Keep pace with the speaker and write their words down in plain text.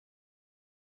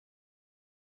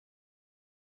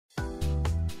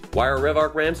Why are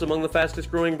RevArc ramps among the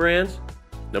fastest growing brands?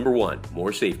 Number 1,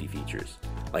 more safety features,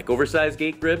 like oversized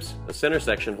gate grips, a center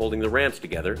section holding the ramps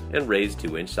together, and raised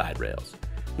 2-inch side rails.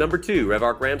 Number 2,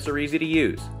 RevArc ramps are easy to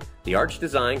use. The arch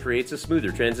design creates a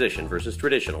smoother transition versus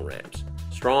traditional ramps.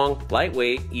 Strong,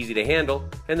 lightweight, easy to handle,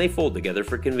 and they fold together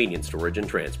for convenient storage and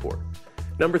transport.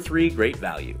 Number 3, great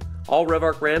value. All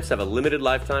RevArc ramps have a limited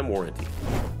lifetime warranty.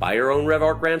 Buy your own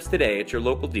RevArc ramps today at your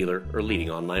local dealer or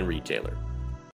leading online retailer.